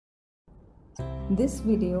This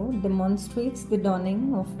video demonstrates the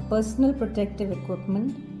donning of personal protective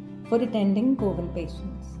equipment for attending COVID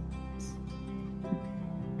patients.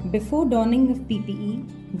 Before donning of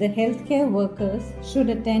PPE, the healthcare workers should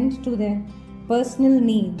attend to their personal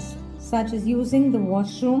needs such as using the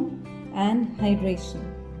washroom and hydration.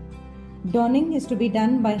 Donning is to be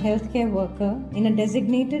done by healthcare worker in a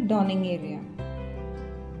designated donning area.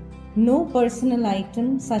 No personal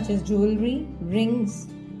items such as jewelry, rings,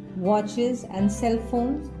 watches and cell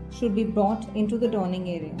phones should be brought into the donning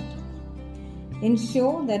area.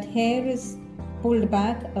 Ensure that hair is pulled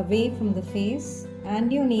back away from the face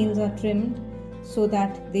and your nails are trimmed so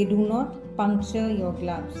that they do not puncture your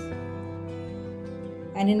gloves.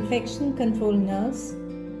 An infection control nurse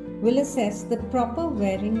will assess the proper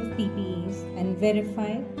wearing of PPEs and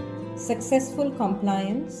verify successful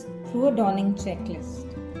compliance through a donning checklist.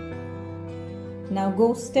 Now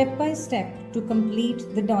go step by step to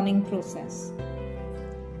complete the donning process.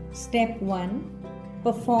 Step 1.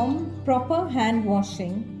 Perform proper hand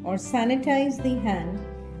washing or sanitize the hand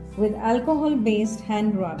with alcohol-based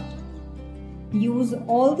hand rub. Use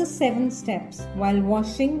all the 7 steps while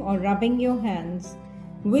washing or rubbing your hands,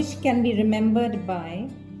 which can be remembered by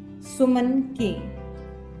सुमन के.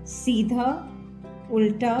 सीधा,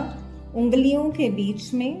 उल्टा, उंगलियों के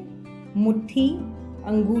बीच में, मुट्ठी,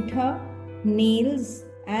 अंगूठा, nails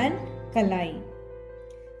and kalai.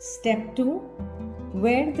 Step 2.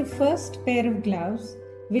 Wear the first pair of gloves,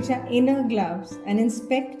 which are inner gloves, and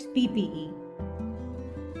inspect PPE.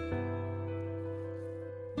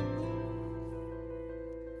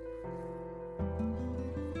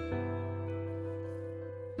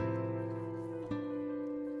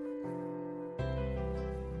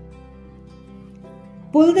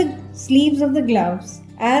 Pull the sleeves of the gloves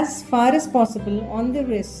as far as possible on the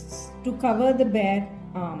wrists to cover the bare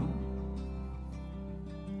arm.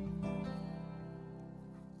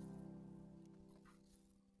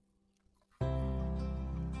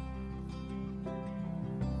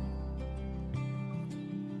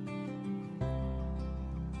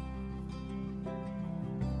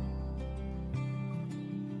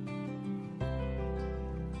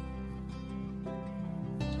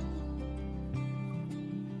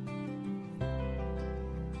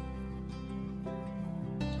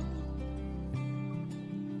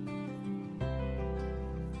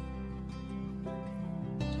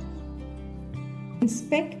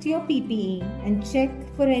 Inspect your PPE and check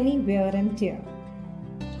for any wear and tear.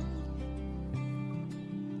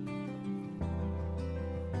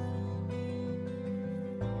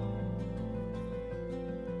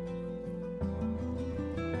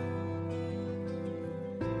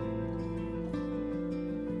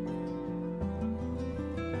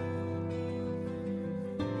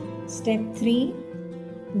 Step 3.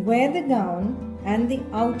 Wear the gown and the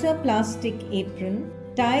outer plastic apron.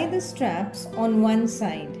 Tie the straps on one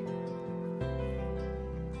side.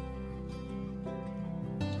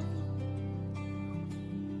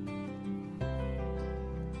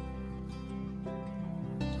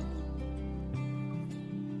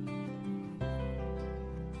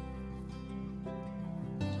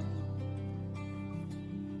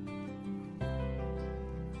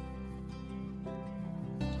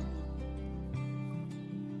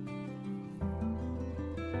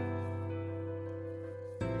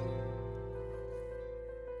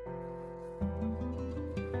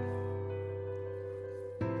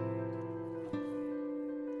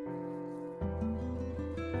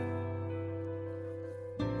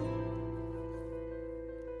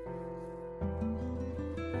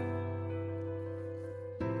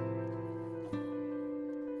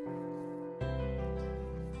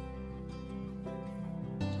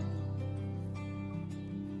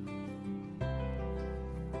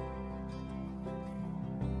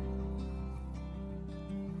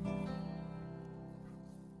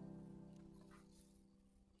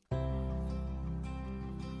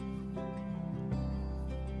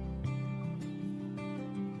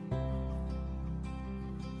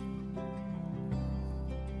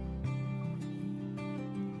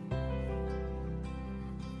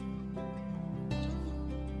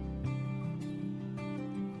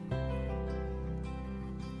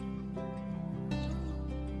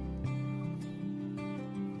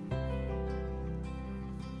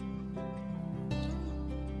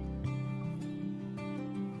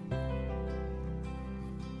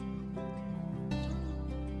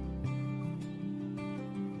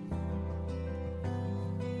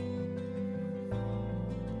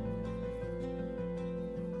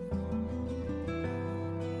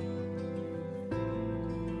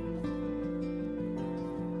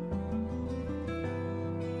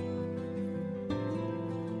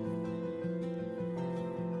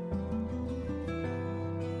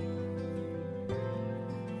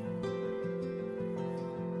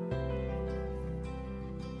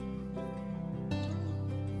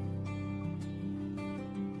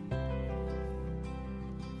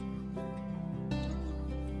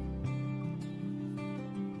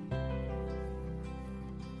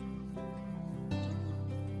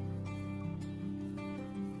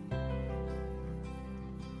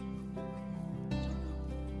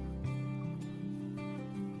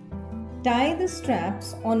 Tie the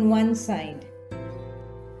straps on one side.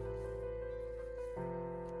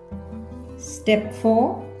 Step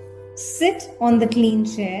 4. Sit on the clean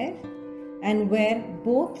chair and wear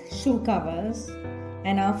both shoe covers,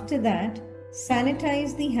 and after that,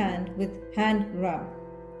 sanitize the hand with hand rub.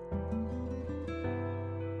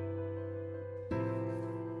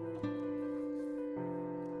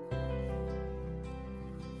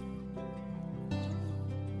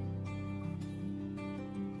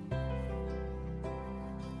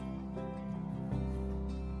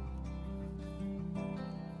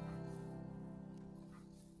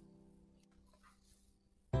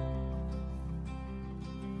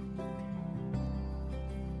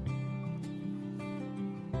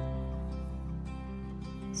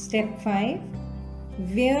 Step 5.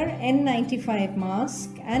 Wear N95 mask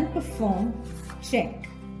and perform check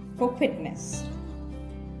for fitness.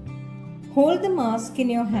 Hold the mask in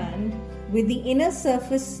your hand with the inner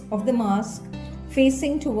surface of the mask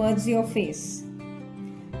facing towards your face.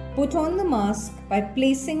 Put on the mask by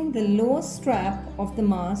placing the lower strap of the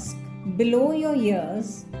mask below your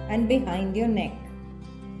ears and behind your neck.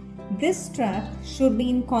 This strap should be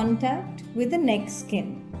in contact with the neck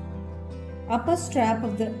skin. Upper strap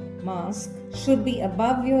of the mask should be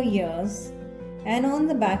above your ears and on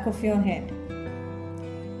the back of your head.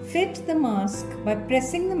 Fit the mask by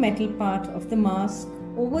pressing the metal part of the mask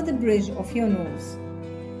over the bridge of your nose.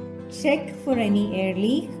 Check for any air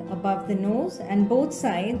leak above the nose and both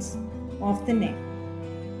sides of the neck.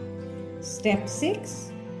 Step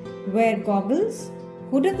 6. Wear goggles,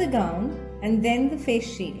 hood of the gown, and then the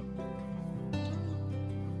face shield.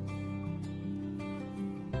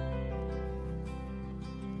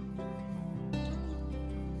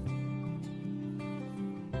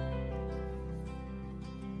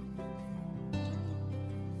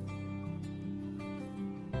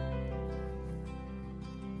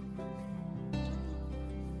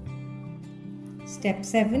 Step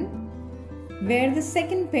 7. Wear the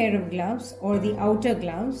second pair of gloves or the outer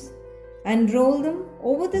gloves and roll them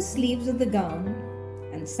over the sleeves of the gown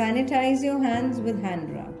and sanitize your hands with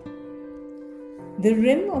hand rub. The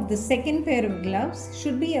rim of the second pair of gloves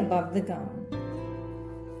should be above the gown.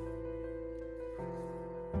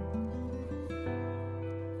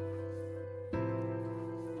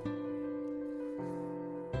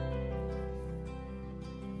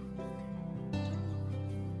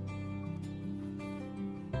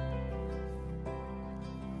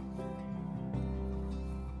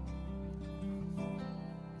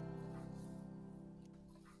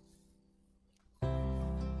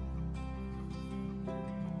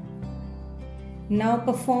 Now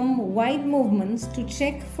perform wide movements to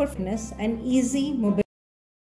check for fitness and easy mobility.